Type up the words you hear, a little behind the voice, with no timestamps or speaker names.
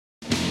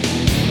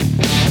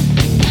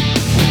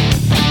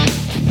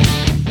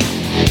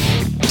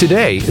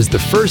Today is the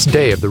first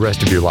day of the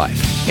rest of your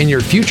life, and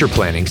your future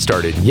planning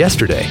started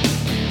yesterday.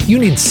 You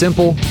need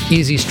simple,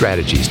 easy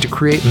strategies to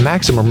create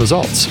maximum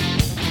results.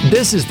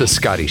 This is The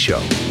Scotty Show.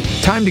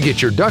 Time to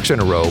get your ducks in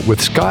a row with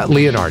Scott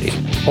Leonardi,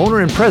 owner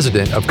and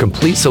president of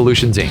Complete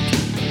Solutions, Inc.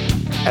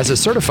 As a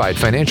certified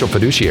financial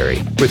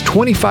fiduciary with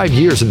 25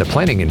 years in the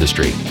planning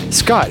industry,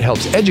 Scott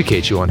helps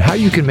educate you on how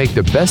you can make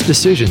the best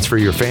decisions for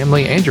your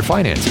family and your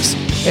finances,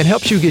 and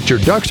helps you get your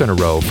ducks in a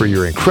row for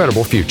your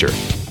incredible future.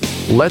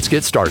 Let's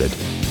get started.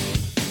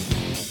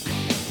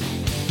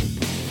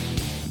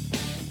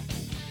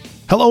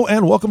 Hello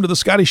and welcome to The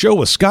Scotty Show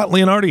with Scott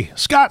Leonardi.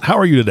 Scott, how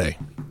are you today?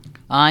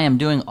 I am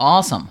doing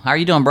awesome. How are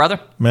you doing,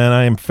 brother? Man,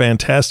 I am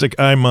fantastic.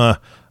 I'm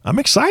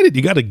excited.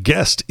 You got a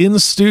guest in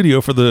the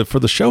studio for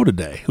the show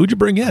today. Who'd you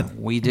bring in?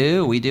 We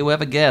do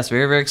have a guest.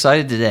 Very, very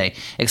excited today.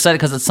 Excited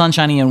because it's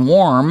sunshiny and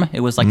warm. It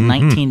was like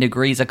 19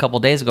 degrees a couple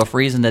days ago,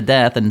 freezing to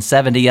death, and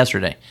 70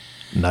 yesterday.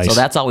 Nice. So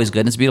that's always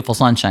good. It's beautiful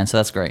sunshine, so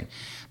that's great.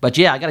 But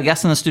yeah, I got a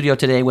guest in the studio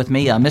today with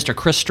me, Mr.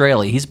 Chris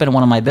Strehle. He's been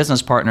one of my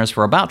business partners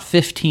for about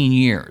 15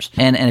 years.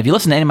 And if you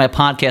listen to any of my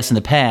podcasts in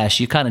the past,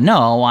 you kind of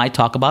know I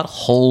talk about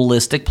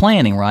holistic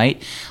planning,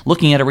 right?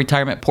 Looking at a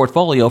retirement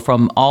portfolio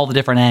from all the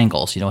different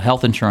angles,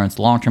 health insurance,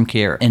 long-term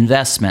care,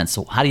 investments.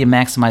 So how do you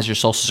maximize your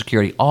Social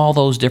Security? All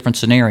those different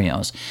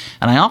scenarios.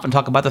 And I often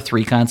talk about the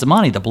three kinds of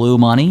money: the blue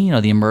money,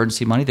 the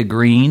emergency money; the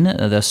green,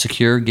 the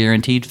secure,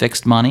 guaranteed,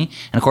 fixed money;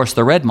 and of course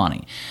the red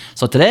money.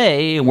 So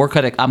today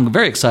I'm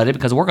very excited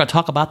because we're going to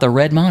talk about the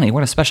red money. We're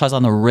going to specialize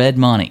on the red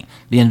money,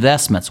 the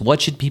investments.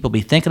 What should people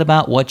be thinking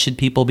about? What should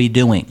people be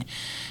doing?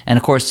 And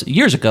of course,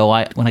 years ago,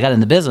 when I got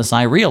into business,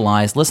 I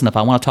realized, listen, if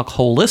I want to talk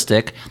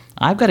holistic,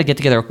 I've got to get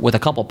together with a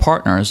couple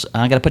partners.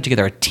 I've got to put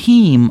together a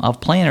team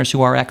of planners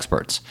who are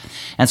experts.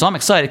 And so I'm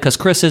excited because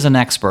Chris is an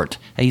expert.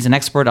 He's an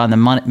expert on the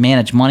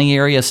managed money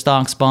area,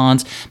 stocks,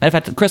 bonds. Matter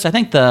of fact, Chris, I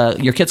think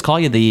your kids call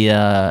you the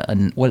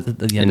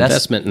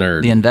investment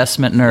nerd. The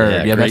investment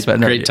nerd. Yeah,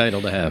 great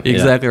title to have.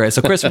 Exactly right.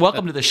 So Chris,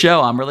 welcome to the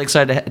show. I'm really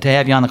excited to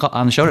have you on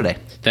the show today.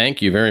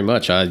 Thank you very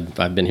much.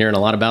 I've been hearing a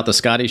lot about the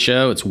Scotty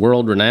Show. It's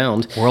world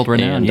renowned.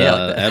 And,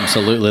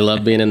 absolutely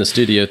love being in the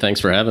studio.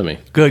 Thanks for having me.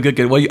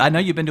 Good. Well, I know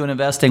you've been doing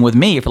investing with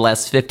me for the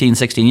last 15,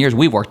 16 years.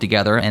 We've worked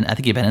together, and I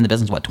think you've been in the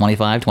business,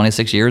 25,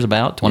 26 years,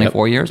 about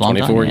 24 years, long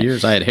 24 time.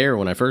 years. I had hair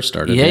when I first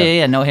started.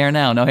 Yeah. No hair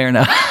now.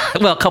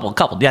 Well,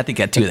 couple. Yeah, I think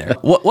you got two there.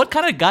 What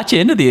kind of got you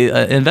into the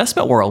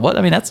investment world?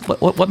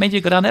 What made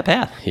you go down that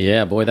path?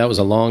 Yeah, boy, that was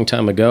a long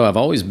time ago. I've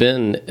always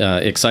been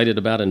excited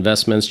about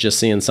investments, just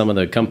seeing some of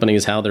the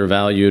companies, how they're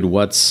valued,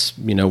 what's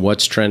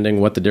trending,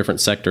 what the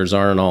different sectors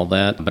are, and all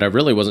that. But I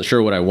really wasn't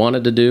sure what I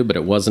wanted to do. But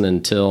it wasn't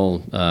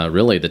until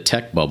really the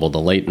tech bubble,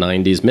 the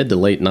mid to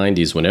late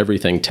 90s, when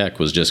everything tech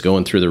was just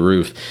going through the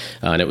roof.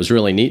 And it was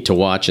really neat to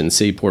watch and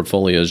see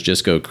portfolios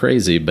just go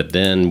crazy. But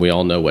then we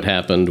all know what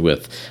happened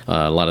with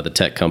a lot of the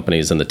tech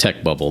companies and the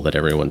tech bubble that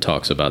everyone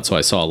talks about. So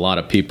I saw a lot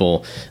of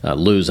people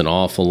lose an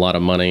awful lot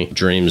of money,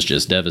 dreams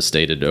just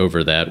devastated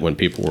over that when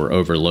people were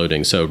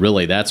overloading. So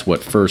really that's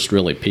what first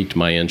really piqued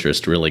my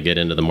interest to really get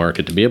into the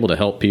market, to be able to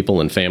help people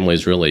and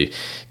families really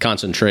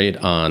concentrate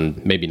on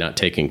maybe not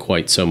taking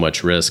quite so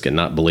much risk and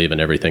not believe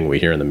in everything we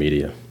hear in the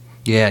media.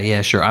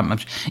 Yeah, sure.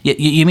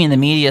 You mean the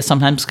media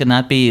sometimes could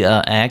not be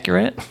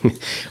accurate?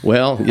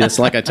 Well, it's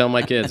like I tell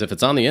my kids, if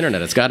it's on the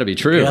internet, it's got to be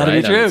true. Got to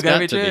right? be true. It's Got to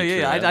be true.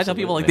 Yeah, I tell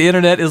people the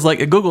internet is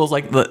like Google's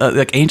like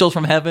like angels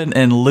from heaven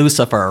and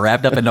Lucifer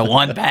wrapped up into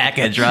one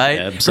package, right?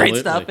 Absolutely.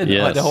 Great stuff and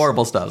yes. the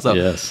horrible stuff. So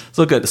yes.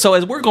 So good. So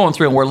as we're going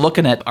through and we're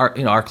looking at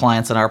our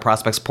clients and our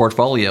prospects'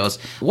 portfolios,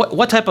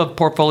 what type of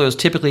portfolios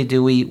typically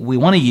do we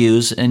want to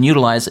use and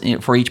utilize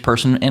for each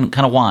person, and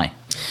kind of why?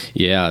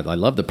 Yeah, I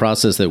love the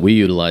process that we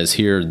utilize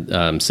here,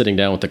 sitting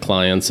down with the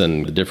clients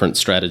and the different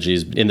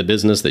strategies in the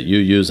business that you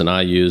use and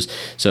I use.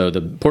 So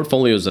the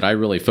portfolios that I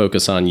really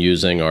focus on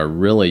using are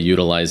really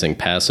utilizing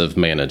passive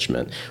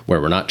management, where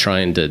we're not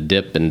trying to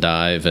dip and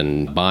dive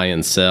and buy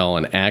and sell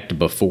and act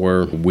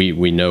before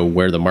we know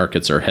where the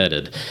markets are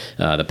headed.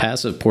 The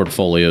passive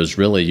portfolios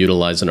really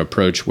utilize an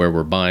approach where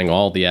we're buying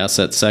all the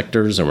asset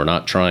sectors and we're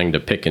not trying to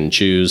pick and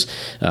choose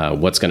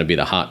what's going to be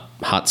the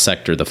hot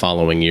sector the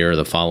following year,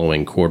 the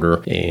following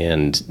quarter,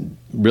 and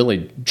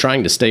really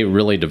trying to stay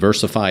really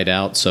diversified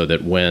out so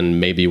that when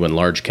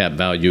large cap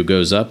value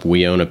goes up,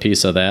 we own a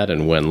piece of that.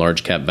 And when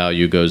large cap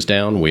value goes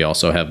down, we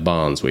also have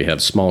bonds. We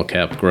have small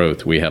cap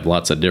growth. We have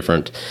lots of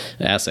different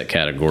asset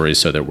categories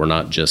so that we're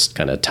not just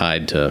kind of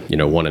tied to,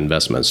 one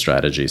investment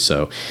strategy.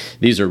 So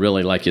these are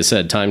really, like you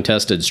said,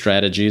 time-tested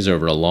strategies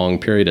over a long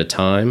period of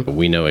time.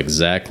 We know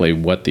exactly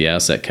what the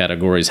asset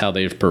categories, how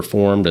they've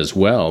performed as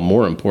well.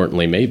 More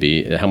importantly,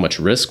 maybe how much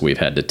risk we've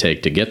had to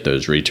take to get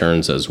those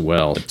returns as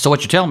well. So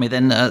what you're telling me then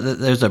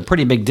understand there's a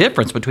pretty big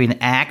difference between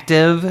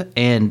active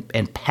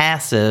and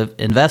passive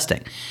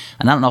investing.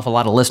 And I don't know if a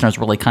lot of listeners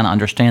really kind of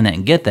understand that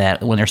and get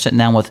that when they're sitting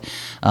down with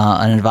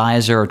an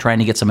advisor or trying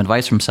to get some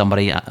advice from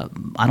somebody.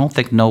 I don't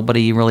think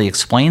nobody really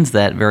explains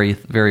that very,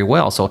 very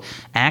well. So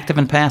active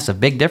and passive,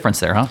 big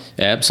difference there, huh?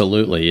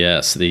 Absolutely,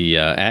 yes. The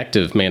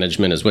active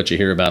management is what you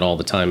hear about all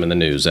the time in the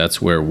news.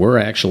 That's where we're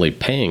actually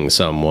paying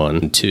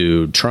someone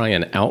to try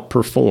and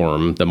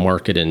outperform the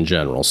market in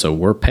general. So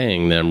we're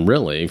paying them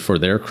really for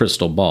their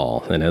crystal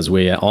ball. And as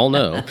we all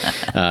know,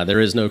 there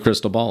is no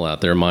crystal ball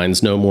out there.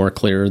 Mine's no more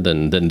clear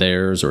than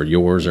theirs or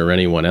yours or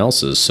anyone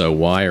else's. So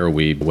why are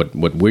we, what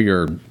we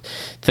are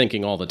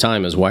thinking all the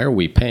time is, why are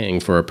we paying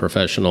for a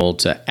professional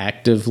to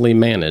actively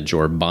manage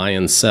or buy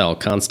and sell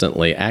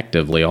constantly,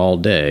 actively all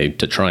day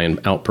to try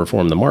and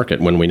outperform the market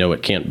when we know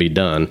it can't be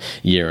done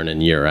year in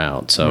and year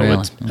out? So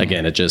Really?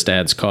 Again, it just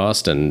adds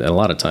cost and a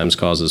lot of times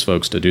causes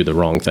folks to do the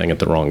wrong thing at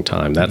the wrong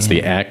time. That's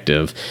the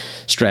active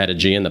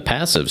strategy. And the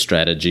passive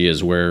strategy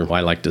is where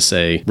I like to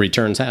say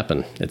returns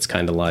happen. It's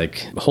kind of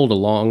like hold a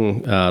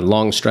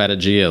long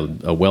strategy,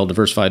 a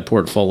well-diversified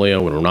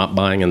portfolio. When we're not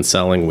buying and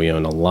selling, we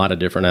own a lot of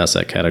different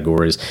asset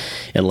categories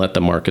and let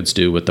the markets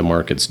do what the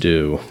markets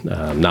do,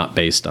 not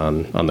based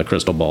on the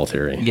crystal ball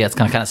theory. Yeah, it's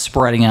kind of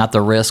spreading out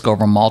the risk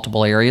over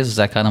multiple areas. Is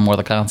that kind of more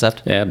the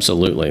concept?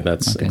 Absolutely.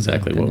 That's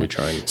exactly what we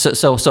try.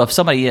 So if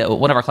somebody,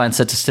 one of our clients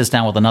sits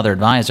down with another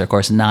advisor, of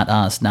course, not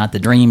us, not the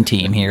dream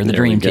team here, the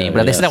dream team,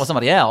 but they sit down with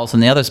somebody else,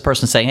 and the other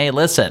person saying, hey,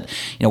 listen,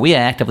 we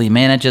actively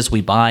manage this,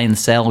 we buy and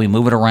sell, we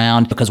move it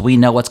around because we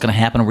know what's going to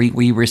happen.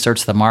 We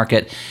research the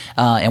market,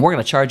 and we're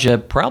going to charge you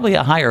probably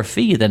a higher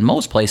fee than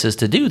most places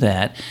to do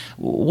that.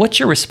 What's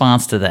your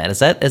response to that?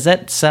 Does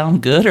that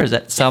sound good, or does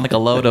that sound like a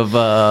load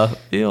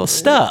of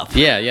stuff?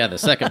 Yeah, the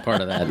second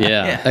part of that.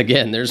 Yeah.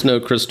 Again, there's no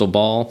crystal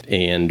ball,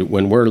 and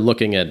when we're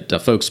looking at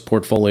folks'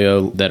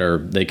 portfolio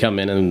they come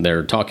in and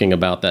they're talking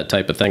about that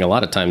type of thing, a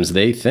lot of times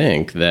they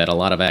think that a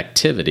lot of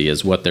activity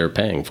is what they're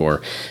paying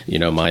for.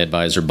 My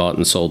advisor bought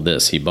and sold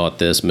this. He bought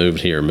this,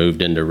 moved here,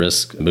 moved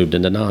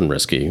into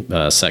non-risky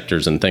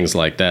sectors and things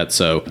like that.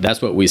 So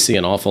that's what we see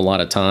an awful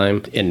lot of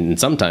time. And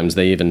sometimes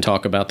they even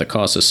talk about the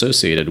costs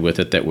associated with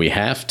it, that we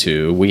have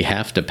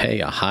to pay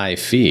a high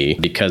fee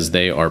because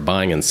they are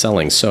buying and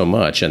selling so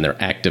much and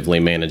they're actively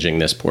managing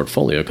this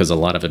portfolio, because a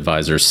lot of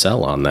advisors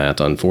sell on that,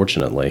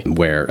 unfortunately,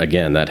 where,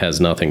 again, that has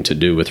nothing to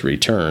do with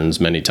returns.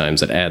 Many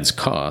times it adds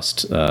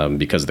cost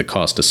because the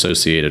cost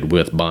associated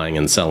with buying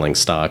and selling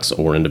stocks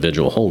or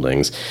individual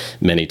holdings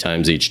many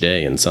times each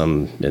day and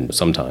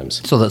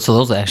sometimes. So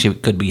those actually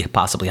could be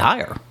possibly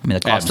higher. I mean,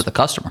 the cost to the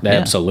customer.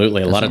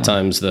 Absolutely. A lot of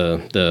times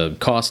the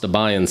cost to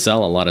buy and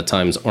sell a lot of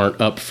times aren't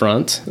up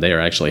front. They are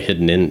actually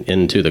hidden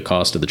into the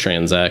cost of the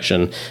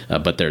transaction,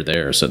 but they're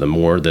there. So the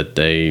more that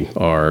they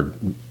are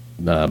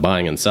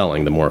buying and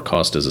selling, the more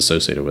cost is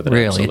associated with it.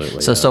 Really?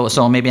 Absolutely.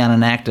 So maybe on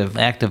an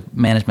active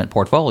management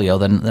portfolio,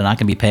 then I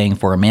can be paying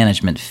for a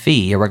management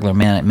fee, a regular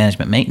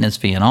management maintenance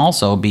fee, and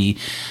also be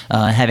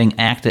having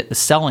active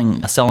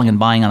selling and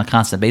buying on a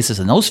constant basis,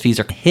 and those fees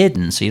are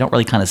hidden, so you don't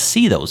really kind of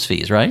see those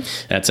fees, right?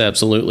 That's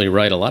absolutely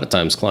right. A lot of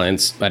times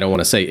clients, I don't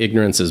want to say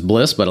ignorance is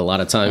bliss, but a lot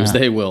of times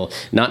they will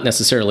not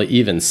necessarily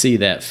even see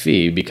that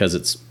fee because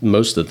it's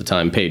most of the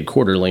time paid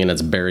quarterly and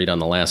it's buried on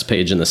the last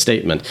page in the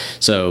statement.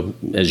 So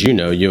as you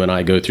know, you and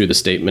I go through the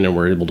statement and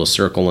we're able to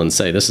circle and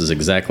say, this is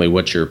exactly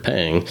what you're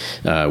paying.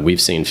 We've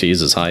seen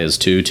fees as high as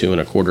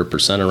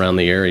 2.25% around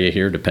the area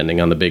here, depending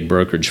on the big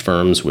brokerage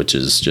firms, which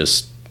is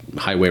just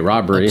highway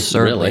robbery.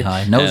 Absurdly really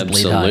high.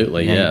 Nosebleed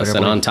Absolutely, high. yes.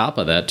 And on top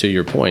of that, to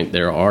your point,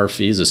 there are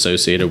fees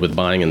associated with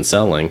buying and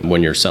selling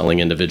when you're selling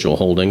individual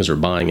holdings or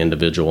buying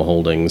individual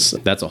holdings.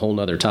 That's a whole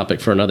nother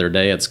topic for another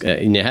day.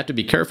 And you have to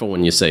be careful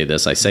when you say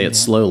this. I say it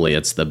slowly.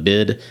 It's the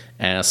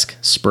bid-ask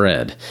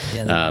spread.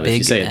 If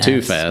you say it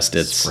too fast,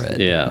 it's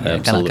spread.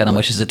 Absolutely. Kind of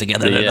mushes it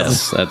together.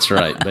 Yes, that's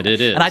right. But it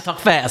is. And I talk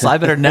fast. I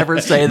better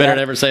never say that. Better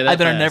never say that. I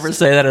better never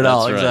say that at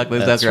all. That's right. Exactly.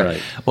 That's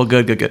right. Well,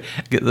 good.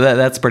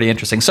 That's pretty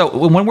interesting. So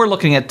when we're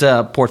looking at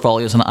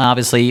portfolios, and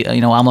obviously,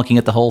 I'm looking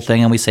at the whole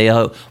thing, and we say,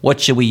 what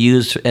should we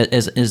use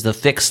as the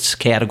fixed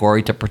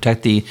category to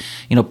protect the,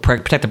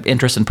 protect the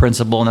interest and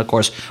principal, and of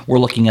course, we're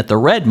looking at the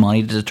red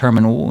money to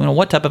determine,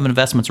 what type of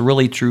investments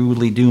really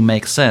truly do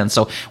make sense.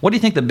 So, what do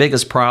you think the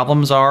biggest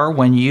problems are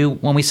when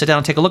we sit down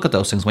and take a look at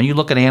those things? When you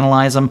look and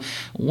analyze them,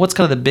 what's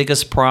kind of the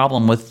biggest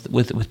problem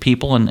with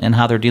people and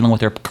how they're dealing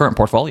with their current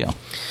portfolio?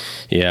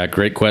 Yeah,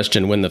 great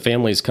question. When the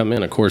families come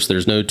in, of course,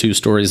 there's no two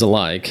stories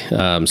alike.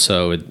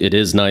 So it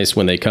is nice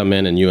when they come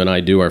in and you and I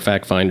do our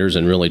fact finders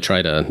and really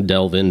try to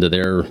delve into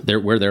their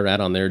where they're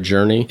at on their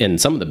journey. And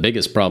some of the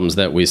biggest problems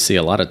that we see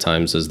a lot of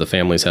times is the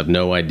families have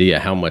no idea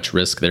how much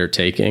risk they're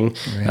taking.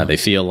 Really? They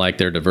feel like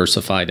they're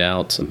diversified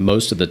out.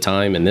 Most of the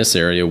time in this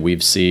area, we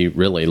see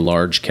really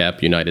large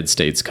cap United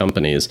States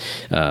companies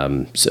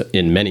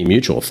in many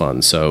mutual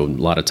funds. So a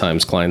lot of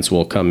times clients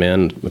will come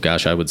in,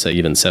 I would say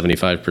even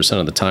 75%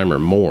 of the time or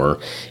more,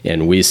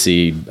 and we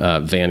see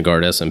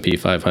Vanguard S&P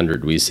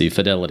 500, we see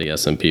Fidelity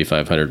S&P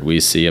 500, we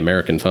see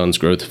American Funds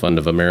Growth Fund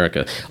of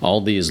America,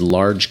 all these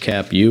large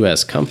cap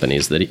U.S.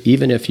 companies that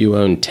even if you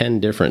own 10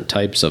 different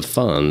types of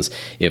funds,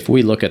 if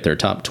we look at their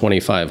top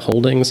 25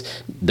 holdings,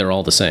 they're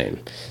all the same.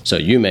 So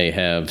you may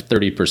have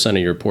 30% of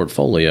your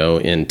portfolio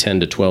in 10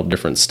 to 12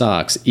 different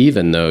stocks,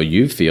 even though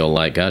you feel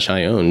like, gosh,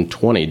 I own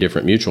 20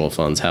 different mutual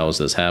funds. How is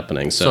this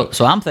happening? So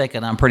I'm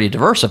thinking I'm pretty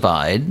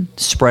diversified,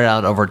 spread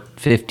out over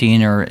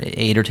 15 or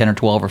 8 or 10 or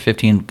 12 or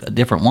 15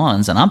 different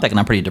ones, and I'm thinking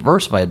I'm pretty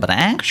diversified, but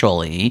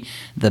actually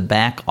the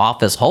back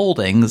office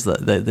holdings,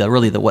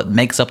 what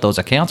makes up those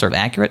accounts are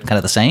accurate, kind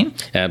of the same?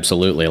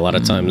 Absolutely. A lot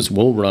of times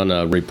we'll run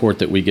a report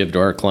that we give to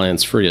our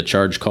clients free of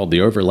charge called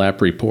the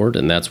overlap report,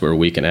 and that's where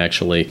we can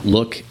actually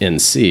look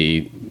and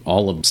see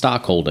all of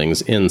stock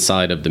holdings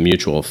inside of the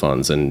mutual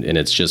funds. And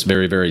it's just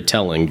very, very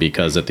telling,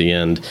 because at the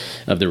end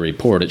of the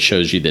report, it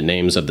shows you the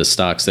names of the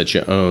stocks that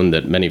you own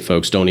that many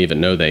folks don't even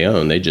know they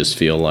own. They just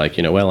feel like,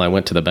 well, I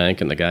went to the bank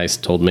and the guy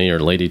told me or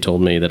lady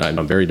told me that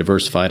I'm very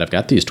diversified. I've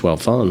got these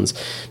 12 funds,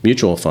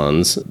 mutual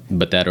funds,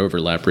 but that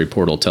overlap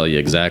report will tell you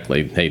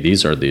exactly, hey,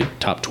 these are the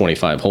top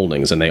 25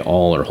 holdings, and they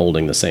all are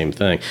holding the same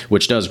thing,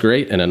 which does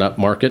great in an up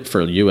market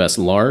for U.S.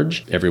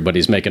 large.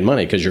 Everybody's making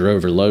money because you're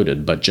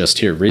overloaded. But just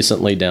here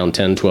recently, down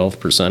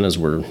 10-12% as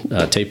we're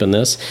taping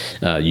this,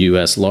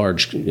 U.S.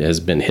 large has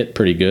been hit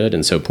pretty good,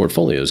 and so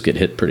portfolios get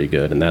hit pretty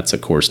good, and that's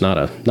of course not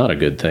a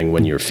good thing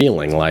when you're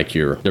feeling like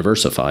you're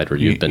diversified, or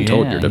you've been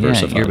told you're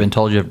diversified. Yeah, you've been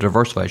told you're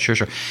diversified.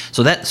 Sure.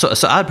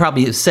 So I'd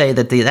probably say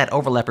that that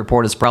overlap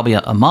report is probably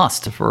a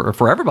must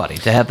for everybody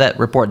to have that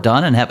report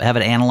done and have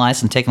it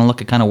analyzed and taking a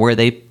look at kind of where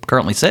they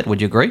currently sit.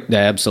 Would you agree? Yeah,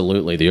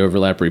 absolutely. The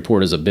overlap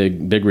report is a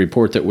big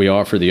report that we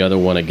offer. The other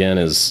one, again,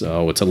 is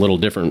it's a little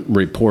different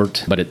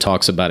report, but it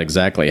talks about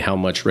exactly how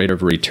much rate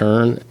of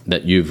return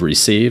that you've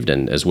received,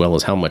 and as well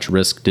as how much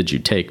risk did you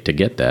take to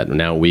get that.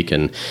 Now we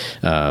can,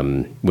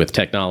 with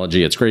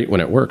technology, it's great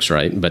when it works,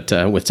 right? But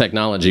with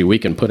technology, we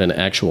can put an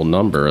actual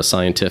number, a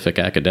scientific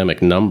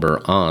academic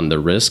number on the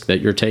risk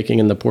that you're taking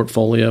in the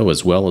portfolio,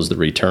 as well as the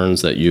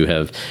returns that you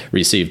have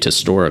received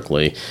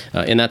historically.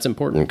 And that's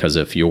important, because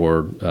if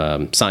you're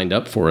signed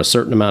up for a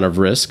certain amount of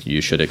risk, you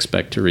should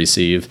expect to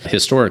receive,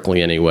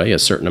 historically anyway, a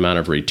certain amount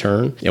of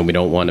return. And we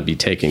don't want to be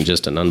taking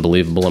just an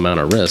unbelievable amount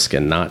of risk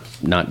and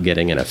not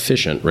getting an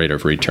efficient rate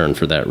of return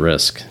for that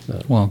risk.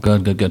 Well,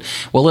 good.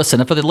 Well,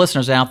 listen, for the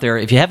listeners out there,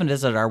 if you haven't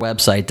visited our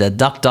website,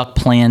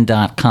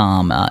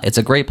 duckduckplan.com, it's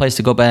a great place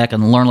to go back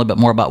and learn a little bit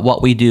more about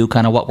what we do,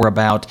 kind of what we're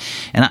about.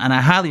 And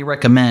I highly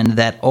recommend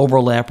that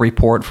overlap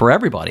report for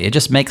everybody. It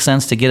just makes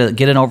sense to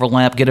get an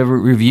overlap, get a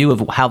review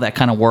of how that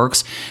kind of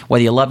works.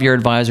 Whether you love your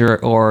advisor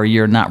or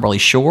you're not really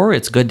sure,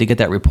 it's good to get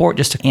that report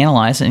just to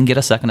analyze it and get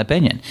a second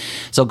opinion.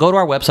 So go to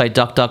our website,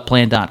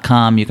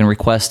 duckduckplan.com. You can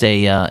request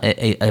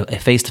a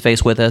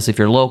face-to-face with us if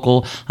you're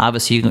local.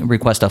 Obviously, you can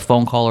request a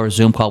phone call or a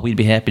Zoom call. We'd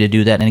be happy to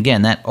do that. And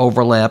again, that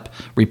overlap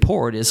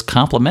report is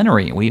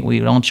complimentary. We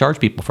don't charge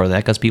people for that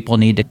because people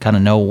need to kind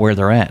of know where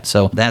they're at.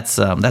 So that's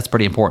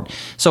pretty important.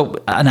 So,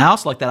 and I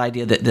also like that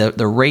idea that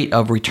the rate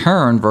of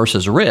return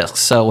versus risk.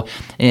 So,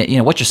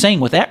 what you're saying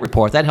with that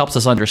report, that helps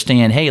us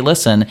understand, hey,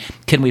 listen,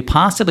 can we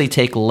possibly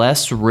take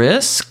less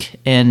risk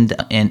and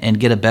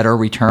get a better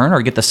return,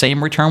 or get the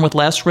same return with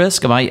less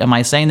risk? Am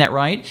I saying that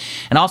right?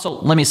 And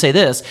also, let me say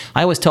this.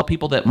 I always tell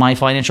people that my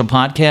financial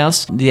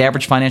podcast, the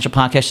average financial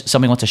podcast,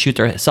 somebody wants to shoot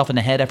themselves in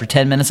the head after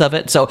 10 minutes of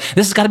it. So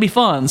this has got to be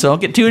fun. So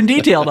don't get too in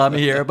detailed on me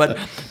here. But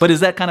is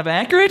that kind of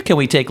accurate? Can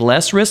we take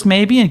less risk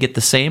maybe and get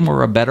the same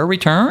or a better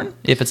return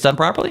if it's done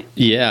properly?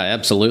 Yeah,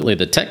 absolutely.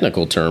 The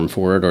technical term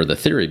for it, or the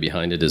theory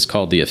behind it, is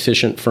called the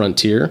efficient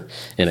frontier.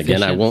 And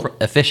again,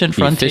 Efficient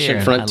frontier.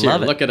 Efficient frontier. I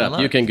love it. Look it up.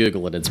 You can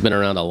Google it. It's been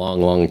around a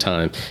long, long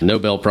time.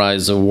 Nobel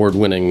Prize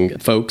award-winning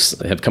folks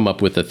have come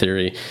up with the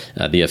theory,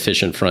 the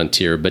efficient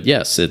frontier. But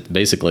yes, it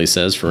basically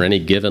says for any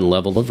given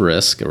level of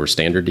risk or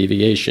standard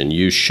deviation,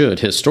 you should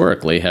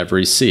historically have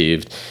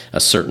received a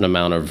certain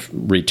amount of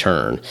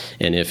return.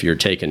 And if you're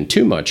taking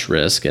too much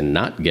risk and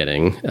not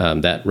getting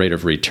that rate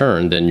of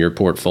return, then your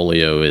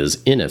portfolio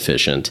is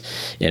inefficient.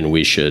 And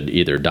we should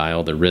either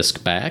dial the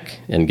risk back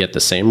and get the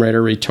same rate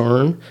of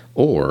return,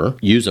 or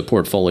use a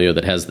portfolio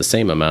that has the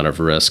same amount of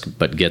risk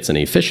but gets an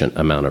efficient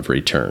amount of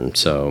return.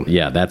 So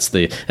yeah, that's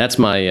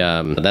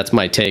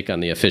my take on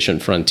the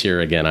efficient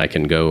frontier. Again, I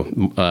can go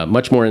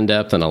much more in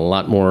depth and a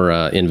lot more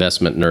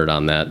investment nerd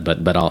on that, but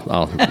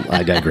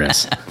I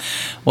digress.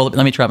 Well,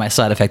 let me try my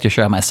side effect to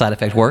show how my side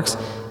effect works.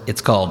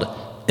 It's called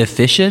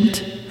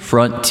efficient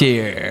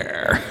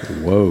frontier.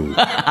 Whoa.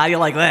 How do you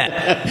like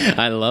that?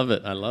 I love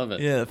it.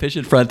 Yeah,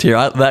 efficient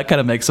frontier. That kind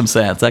of makes some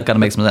sense.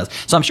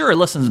 So I'm sure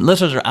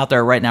listeners are out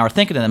there right now are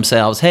thinking to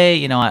themselves,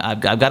 hey,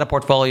 I've got a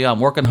portfolio. I'm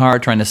working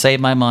hard trying to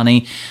save my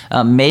money.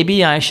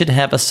 Maybe I should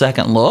have a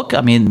second look. I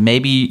mean,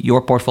 maybe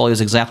your portfolio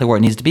is exactly where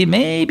it needs to be.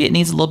 Maybe it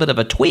needs a little bit of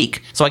a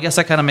tweak. So I guess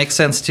that kind of makes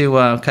sense to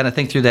kind of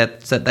think through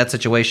that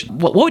situation.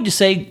 What would you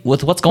say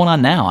with what's going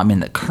on now? I mean,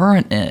 the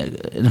current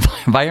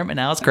environment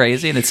now is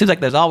crazy, and it seems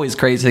like there's always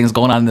crazy things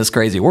going on in this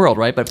crazy world,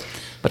 right? But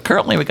But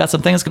currently, we got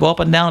some things that go up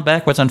and down,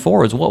 backwards and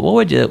forwards. What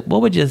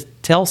would you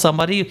tell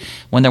somebody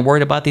when they're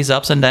worried about these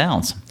ups and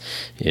downs?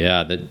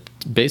 Yeah,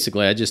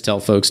 basically, I just tell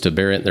folks to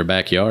bury it in their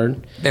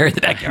backyard. Bury it in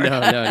the backyard.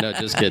 No,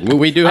 just kidding.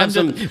 We do have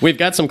we've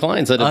got some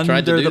clients that have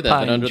tried to do that,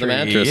 but under the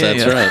mattress.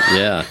 That's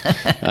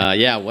right.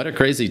 Yeah. What a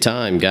crazy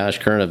time. Gosh,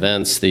 current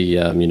events.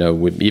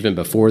 Even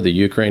before the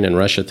Ukraine and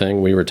Russia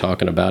thing, we were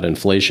talking about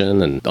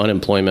inflation and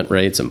unemployment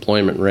rates,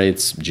 employment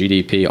rates,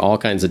 GDP, all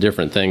kinds of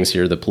different things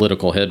here, the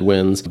political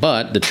headwinds.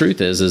 But the truth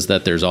is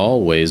that there's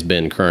always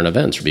been current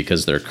events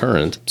because they're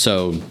current.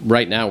 So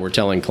right now we're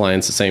telling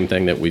clients the same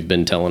thing that we've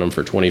been telling them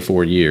for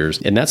 24 years.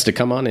 And that's to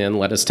come on in,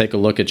 let us take a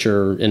look at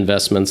your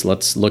investments,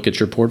 let's look at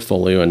your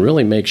portfolio and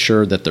really make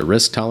sure that the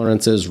risk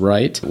tolerance is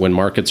right. When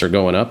markets are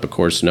going up, of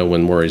course, no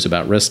one worries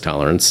about risk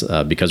tolerance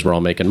because we're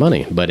all making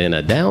money. But in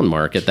a down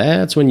market,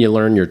 that's when you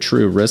learn your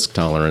true risk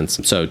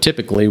tolerance. So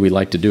typically we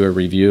like to do a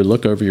review,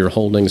 look over your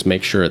holdings,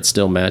 make sure it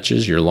still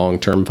matches your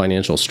long-term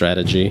financial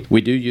strategy.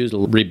 We do use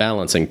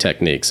rebalancing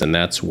techniques, and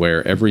that's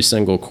where every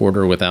single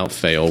quarter without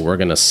fail, we're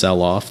going to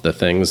sell off the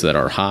things that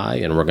are high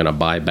and we're going to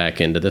buy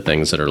back into the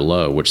things that are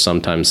low, which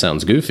sometimes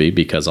sounds goofy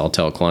because I'll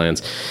tell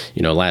clients,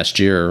 last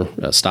year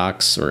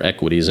stocks or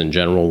equities in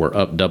general were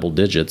up double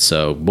digits.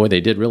 So boy,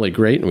 they did really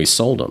great and we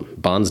sold them.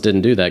 Bonds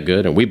didn't do that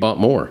good and we bought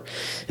more.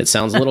 It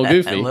sounds a little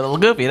goofy. A little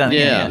goofy, doesn't it?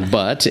 Yeah,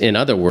 but in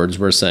other words,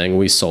 we're saying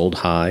we sold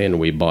high and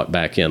we bought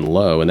back in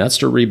low. And that's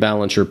to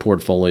rebalance your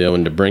portfolio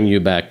and to bring you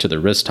back to the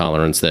risk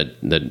tolerance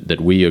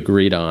that we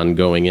agreed on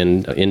going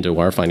into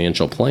our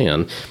financial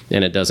plan.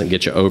 And it doesn't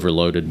get you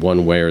overloaded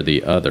one way or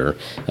the other.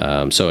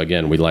 So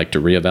again, we like to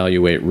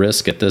reevaluate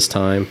risk at this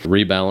time,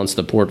 rebalance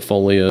the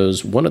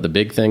portfolios. One of the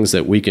big things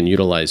that we can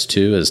utilize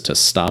too is to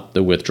stop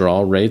the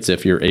withdrawal rates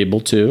if you're able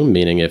to,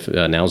 meaning if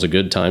now's a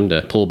good time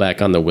to pull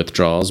back on the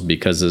withdrawals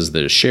because as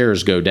the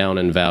shares go down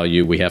in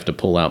value, we have to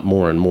pull out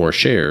more and more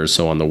shares.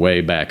 So on the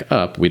way back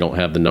up, we don't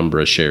have the number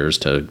of shares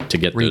to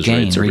get those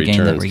rates of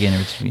return.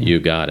 You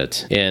got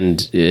it.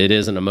 And it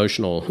is an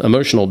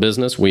emotional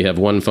business. We have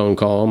one phone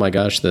call. Oh my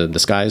gosh, the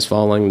sky's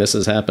falling. This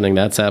is happening.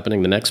 That's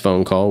happening. The next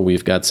phone call,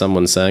 we've got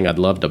someone saying, I'd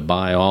love to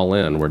buy all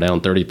in. We're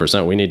down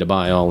 30%. We need to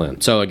buy all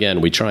in. So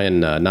again, we try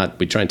and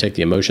take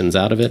the emotions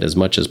out of it as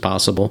much as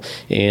possible.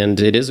 And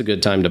it is a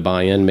good time to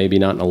buy in, maybe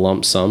not in a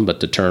lump sum, but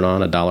to turn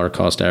on a dollar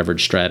cost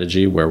average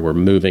strategy where we're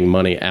moving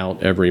money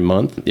out every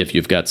month if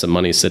you've got some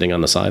money sitting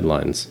on the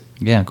sidelines.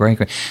 Yeah, great.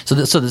 So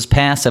this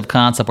passive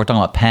concept, we're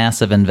talking about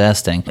passive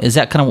investing. Is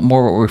that kind of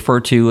more what we refer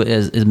to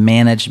as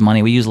managed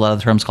money? We use a lot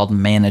of terms called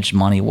managed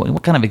money.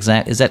 What kind of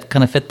is that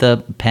kind of fit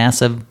the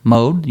passive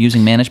mode,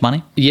 using managed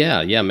money?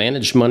 Yeah.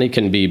 Managed money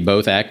can be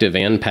both active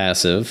and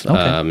passive.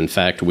 Okay. In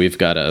fact, we've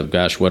got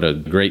what a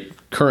great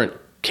current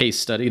case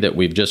study that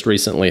we've just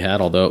recently had,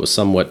 although it was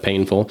somewhat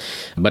painful.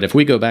 But if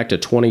we go back to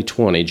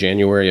 2020,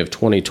 January of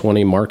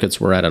 2020,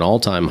 markets were at an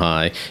all-time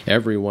high.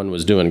 Everyone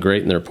was doing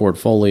great in their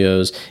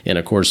portfolios. And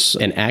of course,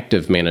 an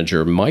active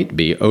manager might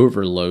be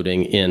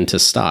overloading into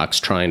stocks,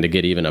 trying to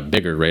get even a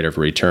bigger rate of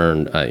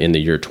return in the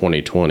year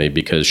 2020,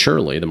 because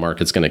surely the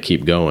market's going to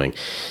keep going.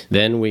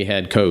 Then we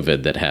had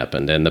COVID that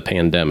happened and the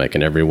pandemic,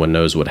 and everyone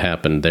knows what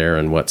happened there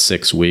in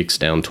 6 weeks,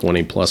 down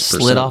 20+%.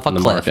 Slid off a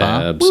cliff, huh?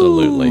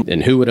 Absolutely. Woo!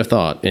 And who would have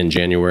thought in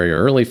January or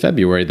early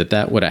February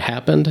that would have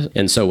happened?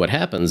 And so what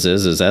happens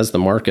is as the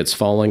market's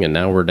falling and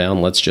now we're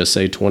down, let's just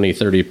say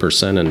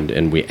 20-30%,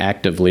 and we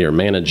actively are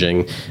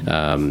managing,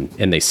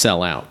 and they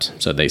sell out.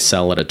 So they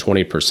sell at a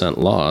 20%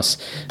 loss.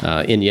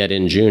 And yet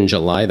in June,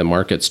 July, the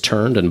markets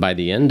turned, and by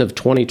the end of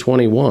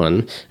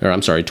 2020,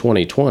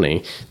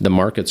 the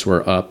markets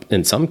were up.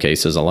 In some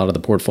cases, a lot of the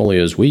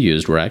portfolios we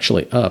used were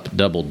actually up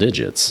double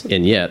digits.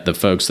 And yet the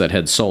folks that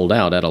had sold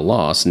out at a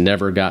loss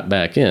never got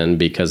back in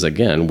because,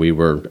 again, we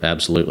were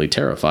absolutely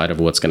terrified of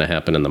what's going to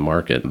happen in the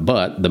market.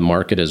 But the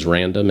market is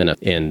random.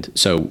 And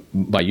so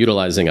by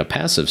utilizing a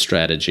passive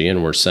strategy,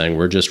 and we're saying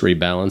we're just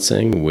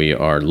rebalancing, we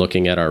are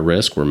looking at our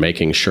risk, we're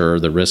making sure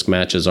the risk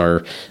matches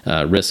our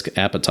risk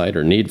appetite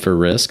or need for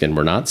risk, and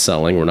we're not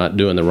selling, we're not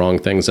doing the wrong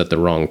things at the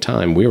wrong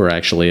time. We were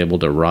actually able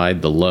to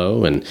ride the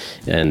low and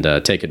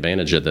take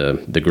advantage of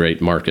the great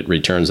market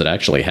returns that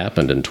actually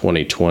happened in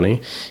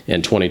 2020.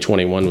 And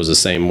 2021 was the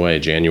same way.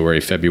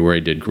 January, February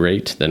did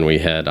great. Then we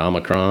had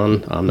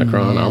Omicron. Is that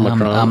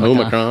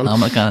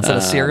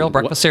a cereal?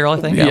 Breakfast cereal,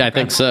 I think? Yeah, I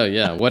think so,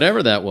 yeah.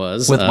 Whatever that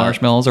was. With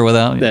marshmallows or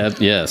without?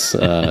 Yes.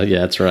 Yeah,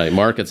 that's right.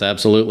 Markets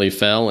absolutely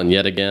fell, and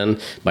yet again,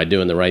 by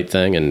doing the right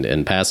thing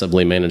and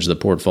passively manage the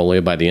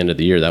portfolio by the end of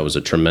the year, that was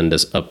a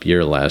tremendous up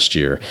year last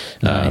year,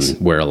 nice.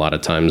 Where a lot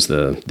of times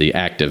the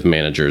active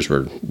managers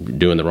were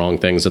doing the wrong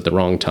things at the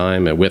wrong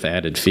time and with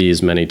added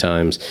fees many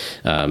times.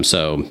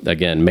 So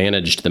again,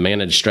 the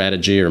managed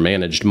strategy or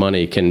managed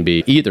money can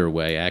be either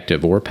way,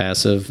 active or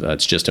passive.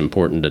 It's just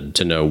important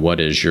to know what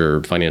is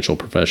your financial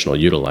professional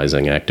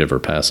utilizing active or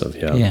passive.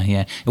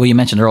 Yeah. Well, you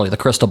mentioned earlier the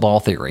crystal ball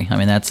theory. I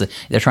mean,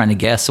 they're trying to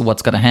guess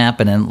what's going to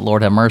happen, and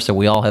Lord have mercy,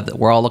 we're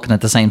all looking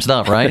at the same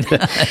stuff, right?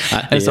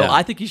 So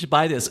I think you should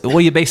buy this. What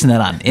are you basing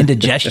that on?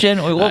 Indigestion?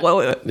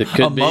 It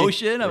could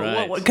emotion? be.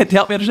 Right. What could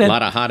help me understand? A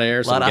lot of hot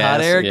air.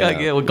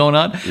 What's going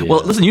on? Yeah.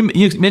 Well, listen,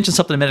 you mentioned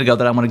something a minute ago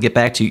that I want to get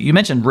back to. You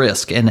mentioned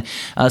risk, and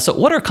so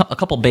what are a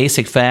couple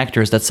basic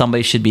factors that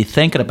somebody should be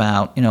thinking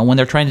about, when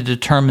they're trying to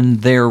determine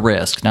their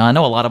risk? Now, I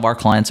know a lot of our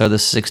clients are the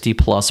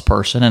 60-plus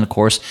person, and of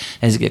course,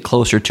 as you get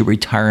closer to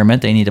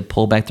retirement, they need to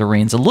pull back the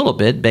reins a little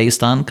bit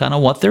based on kind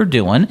of what they're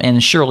doing,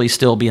 and surely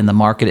still be in the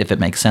market if it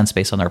makes sense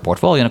based on their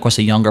portfolio. And of course,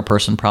 a younger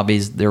person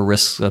their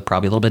risks are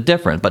probably a little bit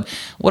different. But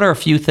what are a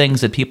few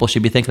things that people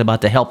should be thinking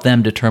about to help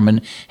them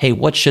determine, hey,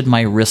 what should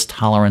my risk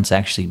tolerance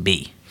actually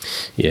be?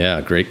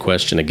 Yeah, great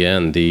question.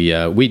 Again,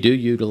 we do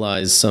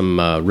utilize some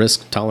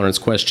risk tolerance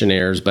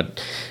questionnaires,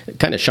 but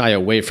kind of shy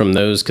away from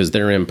those because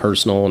they're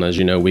impersonal. And as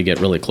you know, we get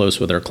really close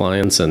with our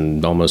clients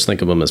and almost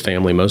think of them as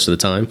family most of the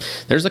time.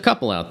 There's a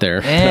couple out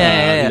there.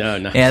 Yeah,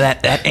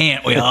 that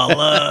aunt we all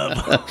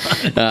love.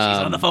 She's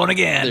on the phone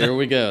again. There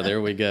we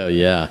go.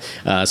 Yeah.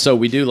 So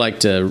we do like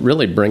to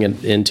really bring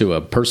it into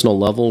a personal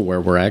level where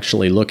we're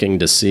actually looking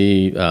to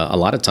see a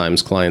lot of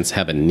times clients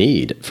have a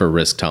need for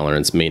risk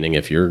tolerance, meaning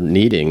if you're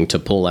needing to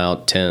pull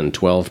out 10,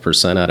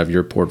 12% out of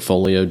your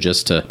portfolio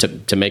just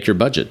to make your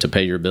budget, to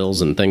pay your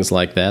bills and things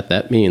like that,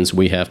 that means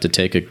we have to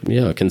take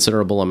a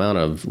considerable amount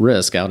of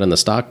risk out in the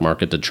stock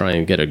market to try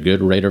and get a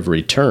good rate of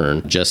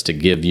return just to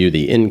give you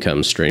the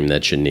income stream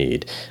that you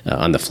need.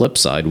 On the flip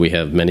side, we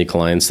have many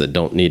clients that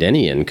don't need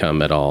any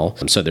income at all.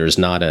 So there's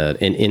not an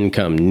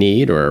income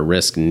need or a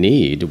risk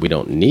need. We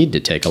don't need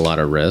to take a lot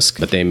of risk,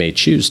 but they may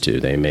choose to.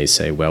 They may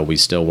say, well, we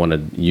still want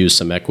to use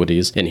some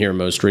equities. And here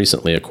most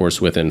recently, of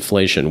course, with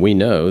inflation, we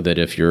know that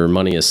if your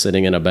money is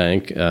sitting in a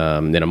bank,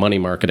 in a money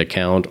market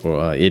account,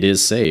 it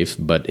is safe,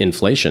 but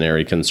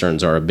inflationary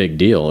concerns are a big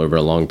deal over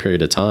a long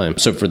period of time.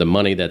 So for the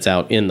money that's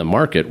out in the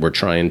market,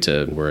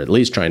 we're at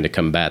least trying to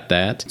combat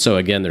that. So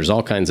again, there's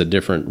all kinds of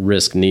different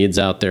risk needs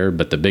out there,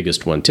 but the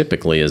biggest one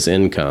typically is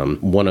income.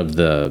 One of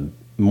the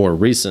more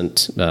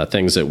recent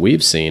things that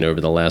we've seen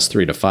over the last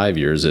 3 to 5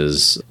 years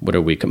is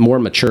more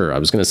mature. I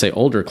was going to say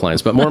older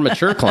clients, but more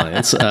mature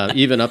clients,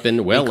 even up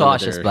in well. Be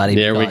cautious, buddy.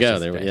 There we go.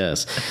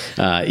 Yes,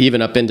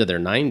 even up into their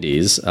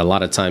 90s. A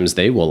lot of times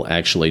they will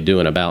actually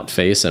do an about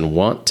face and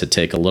want to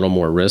take a little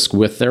more risk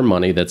with their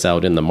money that's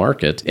out in the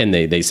market, and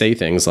they say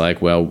things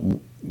like,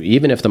 well,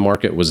 even if the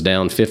market was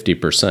down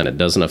 50%, it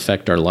doesn't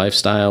affect our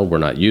lifestyle. We're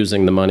not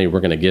using the money. We're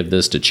going to give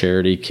this to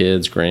charity,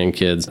 kids,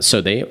 grandkids. So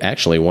they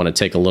actually want to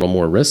take a little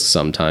more risk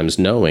sometimes,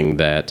 knowing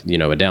that,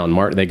 a down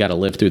market, they got to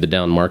live through the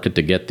down market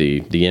to get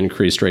the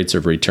increased rates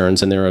of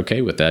returns. And they're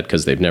okay with that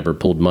because they've never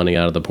pulled money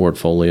out of the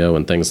portfolio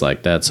and things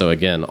like that. So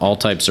again, all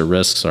types of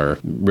risks are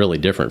really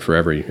different for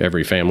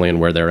every family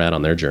and where they're at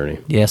on their journey.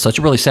 Yeah. So it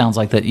really sounds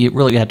like that you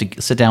really have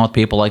to sit down with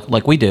people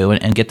like we do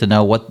and get to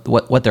know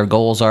what their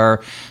goals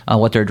are,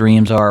 what their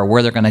dreams are,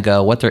 where they're going to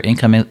go, what their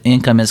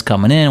income is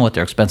coming in, what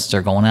their expenses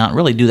are going out, and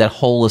really do that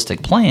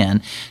holistic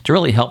plan to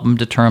really help them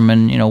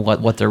determine,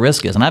 what their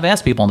risk is. And I've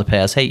asked people in the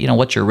past, hey,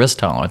 what's your risk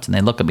tolerance? And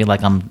they look at me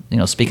like I'm,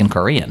 speaking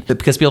Korean,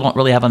 because people don't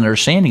really have an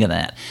understanding of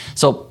that.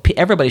 So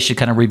everybody should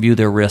kind of review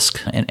their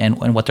risk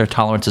and what their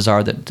tolerances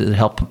are to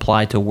help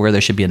apply to where they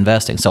should be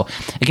investing. So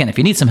again, if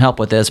you need some help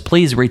with this,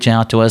 please reach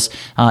out to us.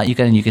 You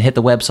can hit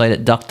the website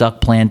at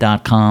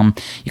duckduckplan.com.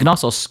 You can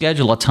also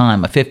schedule a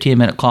time, a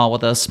 15-minute call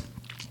with us.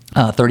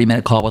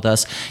 30-minute call with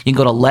us. You can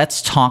go to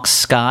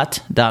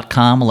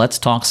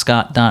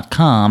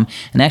letstalkscott.com,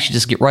 and actually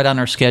just get right on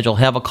our schedule,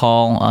 have a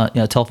call,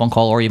 a telephone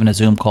call, or even a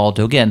Zoom call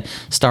to, again,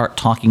 start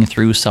talking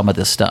through some of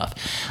this stuff.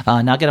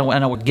 Now, again, I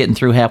know we're getting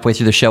through halfway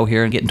through the show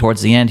here and getting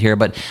towards the end here,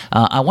 but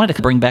I wanted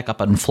to bring back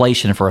up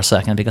inflation for a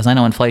second, because I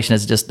know inflation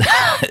is just,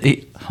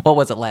 what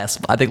was it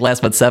last month,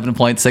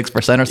 7.6%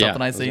 or something. Yeah,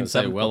 I seen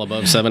well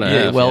above 7.5%.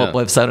 Yeah,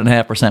 above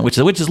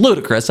 7.5%, which is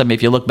ludicrous. I mean,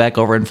 if you look back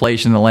over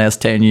inflation in the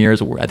last 10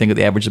 years, I think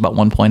the average is about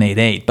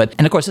 1.88.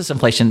 And of course, this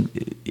inflation,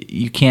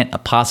 you can't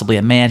possibly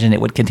imagine it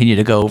would continue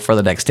to go for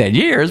the next 10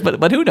 years,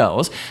 but who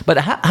knows? But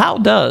how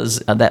does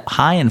that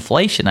high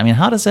inflation,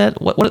 how does that,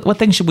 what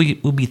things should we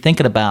be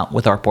thinking about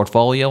with our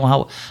portfolio?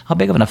 How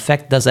big of an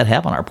effect does that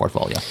have on our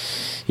portfolio?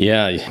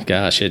 Yeah,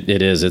 gosh,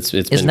 it is. It's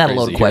Isn't been that a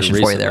loaded question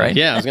for you there, right?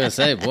 Yeah, I was going to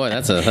say, boy,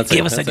 that's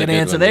Give us a good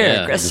answer one. there,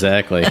 yeah, Chris.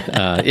 Exactly.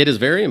 It is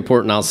very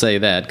important, I'll say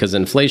that, because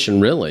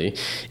inflation really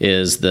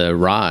is the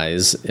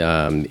rise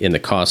in the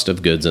cost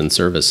of goods and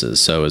services.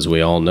 So as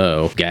we all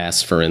know,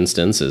 gas, for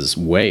instance, is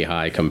way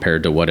high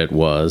compared to what it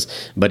was.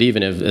 But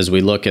even as we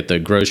look at the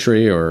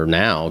grocery, or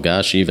now,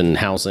 gosh, even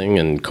housing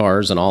and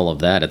cars and all of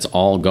that, it's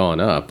all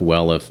gone up.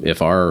 Well,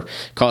 if our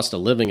cost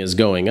of living is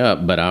going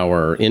up, but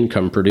our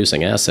income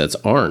producing assets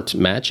aren't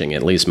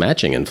at least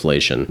matching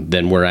inflation,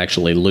 then we're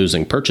actually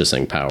losing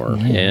purchasing power.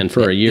 Mm-hmm. And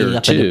for a year or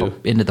two,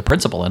 into the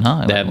principal,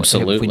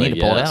 absolutely, if we need to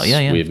pull it out,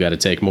 we've got to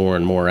take more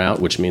and more out,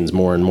 which means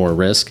more and more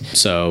risk.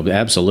 So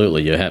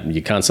absolutely,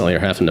 you constantly are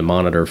having to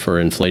monitor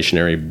for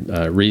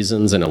inflationary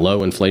reasons in a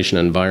low inflation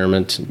environment.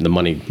 environment, the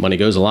money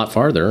goes a lot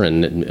farther.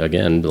 And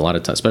again, a lot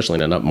of times, especially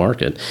in an up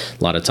market,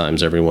 a lot of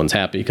times everyone's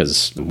happy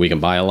because we can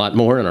buy a lot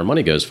more and our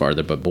money goes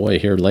farther. But boy,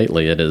 here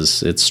lately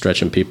it's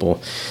stretching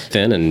people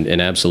thin,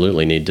 and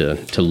absolutely need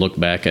to look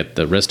back at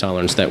the risk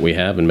tolerance that we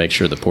have and make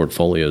sure the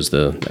portfolio is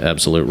the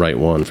absolute right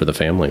one for the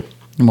family.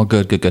 Well,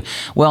 good.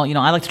 Well,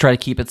 I like to try to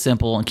keep it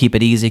simple and keep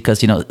it easy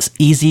because,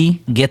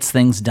 easy gets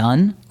things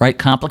done, right?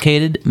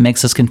 Complicated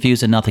makes us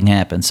confused and nothing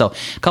happens. So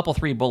a couple,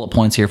 3 bullet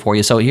points here for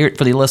you. So here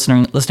for the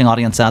listening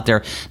audience out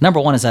there, number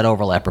 1 is that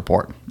overlap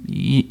report.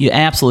 You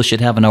absolutely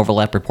should have an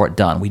overlap report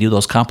done. We do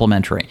those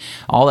complimentary.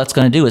 All that's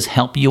going to do is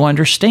help you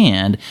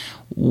understand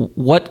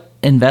what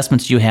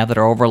investments you have that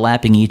are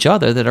overlapping each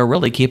other that are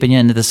really keeping you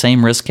into the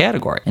same risk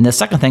category. And the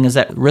second thing is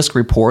that risk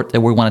report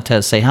that we want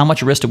to say, how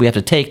much risk do we have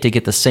to take to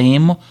get the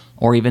same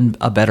or even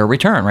a better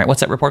return, right? What's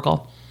that report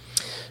called?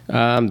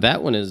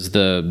 That one is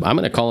I'm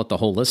going to call it the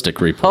holistic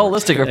report.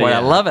 Holistic report. Yeah.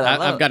 I love it.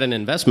 I've got an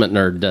investment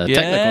nerd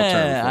technical term for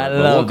it. I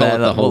love we'll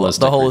call it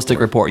the holistic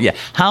report. Yeah.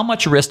 How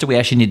much risk do we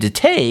actually need to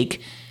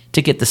take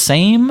to get the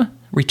same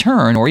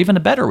return or even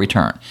a better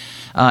return?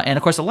 And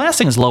of course, the last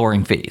thing is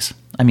lowering fees.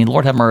 I mean,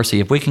 Lord have mercy.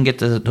 If we can get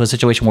to a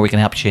situation where we can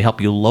help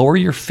you lower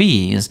your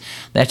fees,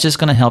 that's just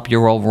going to help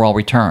your overall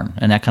return.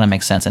 And that kind of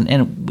makes sense.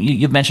 And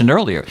you've mentioned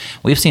earlier,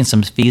 we've seen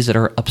some fees that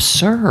are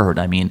absurd.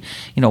 I mean,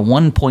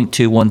 1.2,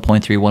 1.3,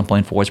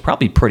 1.4 is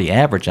probably pretty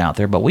average out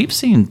there, but we've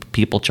seen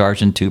people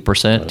charging 2%,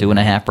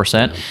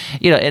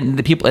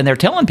 2.5%. And they're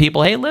telling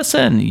people, hey,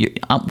 listen,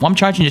 I'm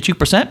charging you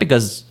 2%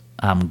 because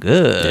I'm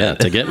good. Yeah,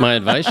 to get my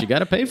advice, you got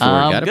to pay for it.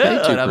 You got to pay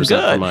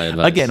 2% for my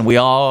advice. Again, we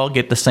all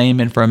get the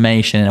same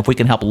information. And if we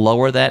can help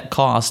lower that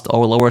cost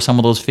or lower some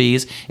of those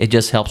fees, it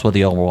just helps with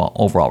the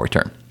overall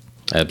return.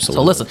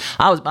 Absolutely. So listen,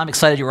 I'm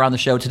excited you were on the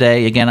show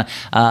today. Again,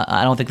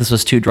 I don't think this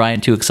was too dry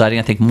and too exciting.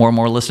 I think more and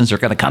more listeners are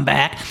going to come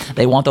back.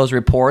 They want those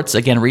reports.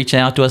 Again, reach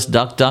out to us,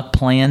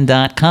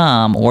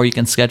 duckduckplan.com, or you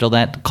can schedule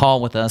that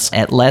call with us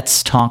at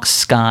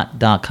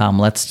letstalkscott.com,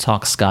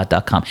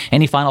 letstalkscott.com.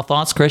 Any final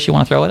thoughts, Chris, you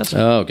want to throw at us?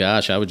 Oh,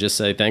 gosh, I would just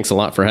say thanks a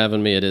lot for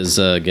having me. It is,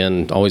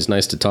 again, always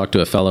nice to talk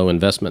to a fellow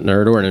investment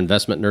nerd or an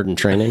investment nerd in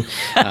training.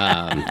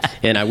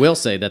 And I will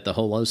say that the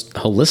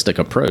holistic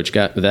approach,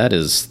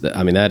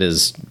 that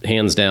is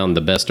hands down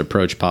the best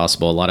approach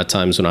possible. A lot of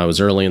times when I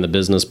was early in the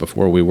business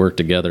before we worked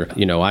together,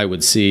 I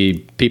would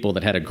see people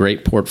that had a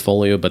great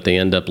portfolio, but they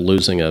end up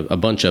losing a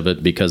bunch of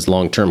it because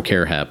long-term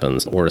care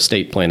happens or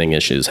estate planning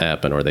issues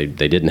happen, or they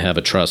didn't have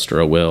a trust or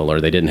a will,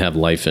 or they didn't have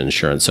life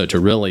insurance. So to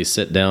really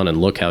sit down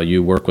and look how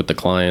you work with the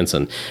clients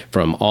and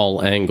from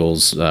all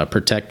angles,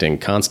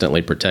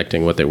 constantly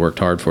protecting what they worked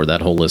hard for,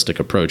 that holistic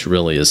approach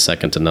really is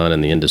second to none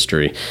in the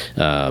industry.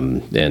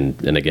 And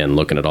again,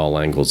 looking at all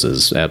angles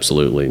is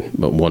absolutely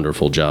a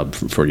wonderful job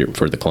for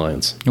the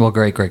clients. Well,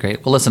 great.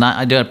 Well, listen,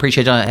 I do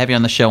appreciate having you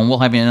on the show, and we'll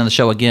have you on the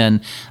show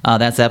again.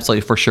 That's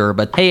absolutely for sure.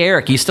 But hey,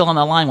 Eric, you still on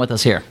the line with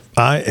us here?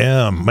 I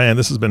am. Man,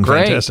 this has been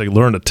fantastic.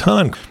 Learned a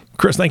ton.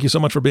 Chris, thank you so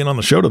much for being on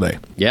the show today.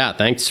 Yeah,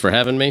 thanks for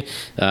having me.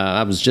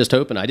 I was just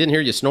hoping. I didn't hear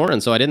you snoring,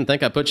 so I didn't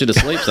think I put you to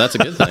sleep, so that's a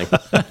good thing.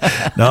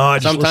 No, I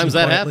just sometimes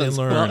that happens.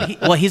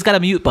 Well, he's got a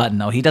mute button,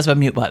 though. He does have a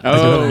mute button.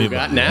 Oh,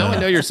 God, now I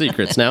know your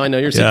secrets. Yeah,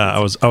 I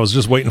was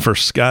just waiting for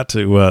Scott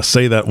to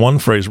say that one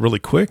phrase really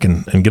quick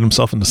and get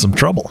himself into some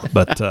trouble.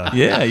 But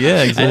yeah,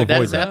 exactly.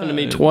 That's happened to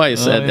me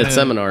twice at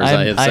seminars.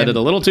 I have said it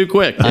a little too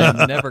quick.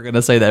 I'm never going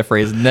to say that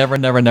phrase. Never.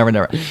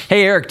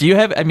 Hey, Eric, do you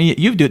have? I mean,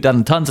 you've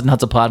done tons and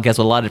tons of podcasts with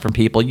a lot of different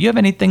people. Do you have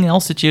anything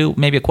else that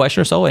maybe a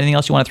question or so? Anything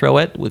else you want to throw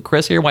at with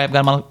Chris here? Why I've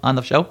got him on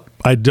the show?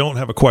 I don't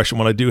have a question.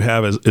 What I do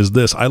have is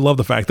this. I love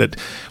the fact that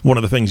one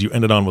of the things you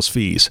ended on was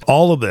fees.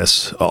 All of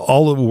this,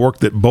 all of the work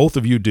that both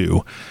of you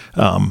do,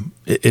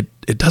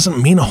 it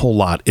doesn't mean a whole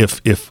lot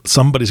if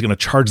somebody's going to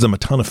charge them a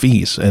ton of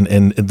fees and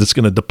it's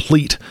going to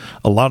deplete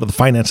a lot of the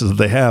finances that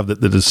they have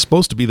that is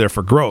supposed to be there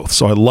for growth.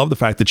 So I love the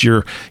fact that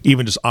you're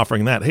even just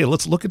offering that. Hey,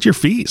 let's look at your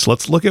fees.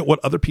 Let's look at what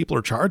other people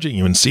are charging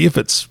you and see if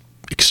it's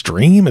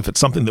extreme, if it's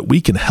something that we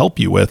can help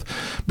you with,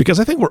 because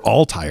I think we're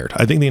all tired.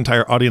 I think the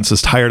entire audience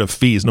is tired of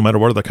fees, no matter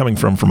where they're coming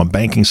from a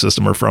banking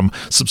system or from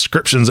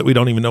subscriptions that we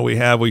don't even know we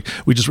have. We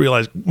just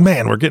realize,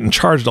 man, we're getting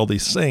charged all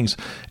these things.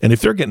 And if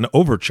they're getting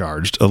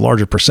overcharged a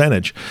larger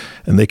percentage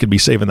and they could be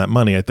saving that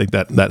money, I think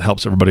that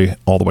helps everybody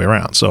all the way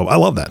around. So I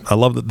love that. I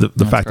love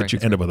the fact that you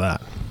end up with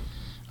that.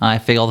 I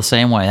feel the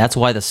same way. That's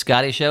why the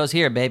Scotty Show is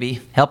here,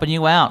 baby. Helping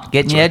you out,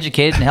 getting you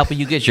educated, and helping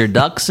you get your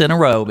ducks in a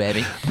row,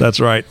 baby.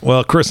 That's right.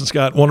 Well, Chris and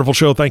Scott, wonderful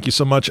show. Thank you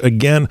so much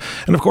again.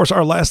 And of course,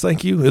 our last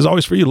thank you is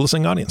always for you, the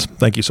listening audience.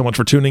 Thank you so much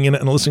for tuning in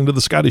and listening to The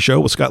Scotty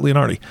Show with Scott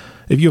Leonardi.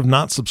 If you have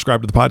not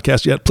subscribed to the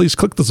podcast yet, please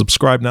click the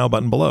subscribe now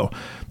button below.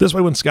 This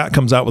way, when Scott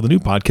comes out with a new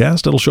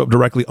podcast, it'll show up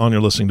directly on your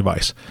listening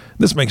device.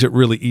 This makes it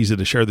really easy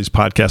to share these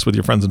podcasts with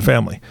your friends and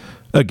family.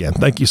 Again,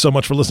 thank you so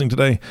much for listening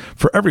today.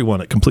 For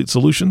everyone at Complete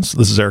Solutions,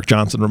 this is Eric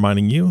Johnson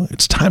reminding you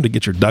it's time to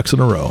get your ducks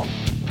in a row.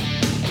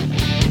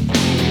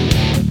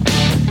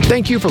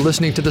 Thank you for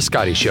listening to The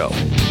Scotty Show.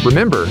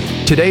 Remember,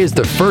 today is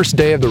the first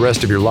day of the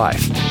rest of your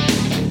life.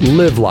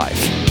 Live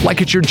life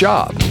like it's your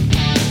job.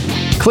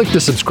 Click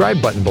the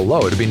subscribe button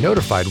below to be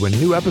notified when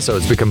new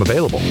episodes become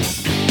available.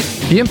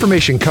 The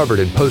information covered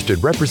and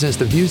posted represents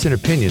the views and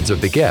opinions of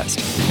the guest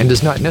and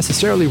does not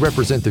necessarily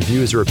represent the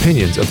views or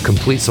opinions of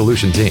Complete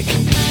Solutions, Inc.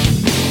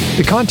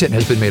 The content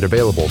has been made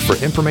available for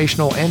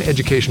informational and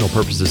educational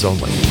purposes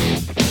only.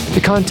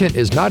 The content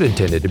is not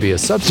intended to be a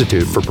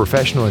substitute for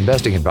professional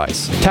investing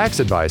advice, tax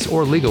advice,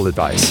 or legal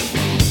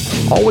advice.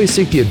 Always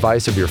seek the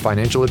advice of your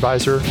financial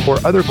advisor or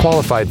other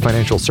qualified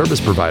financial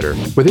service provider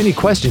with any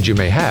questions you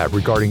may have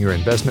regarding your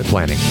investment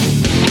planning.